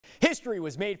History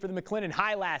was made for the McLennan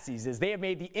Highlassies as they have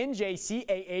made the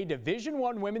NJCAA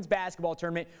D1 women's basketball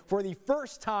tournament for the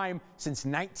first time since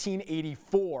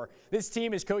 1984. This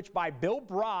team is coached by Bill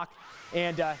Brock,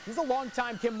 and he's a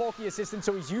longtime Kim Mulkey assistant,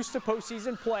 so he's used to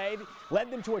postseason play.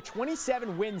 Led them to a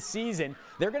 27-win season.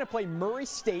 They're going to play Murray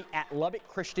State at Lubbock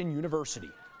Christian University.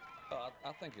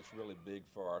 I think it's really big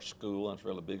for our school and it's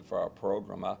really big for our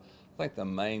program. I think the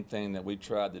main thing that we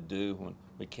tried to do when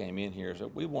we came in here is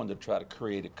that we wanted to try to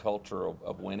create a culture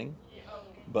of winning,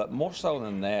 but more so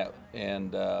than that,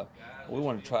 and we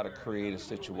want to try to create a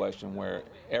situation where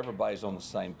everybody's on the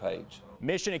same page.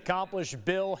 Mission accomplished,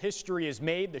 Bill. History is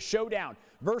made. The showdown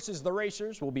versus the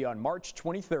Racers will be on March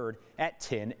 23rd at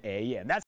 10 a.m.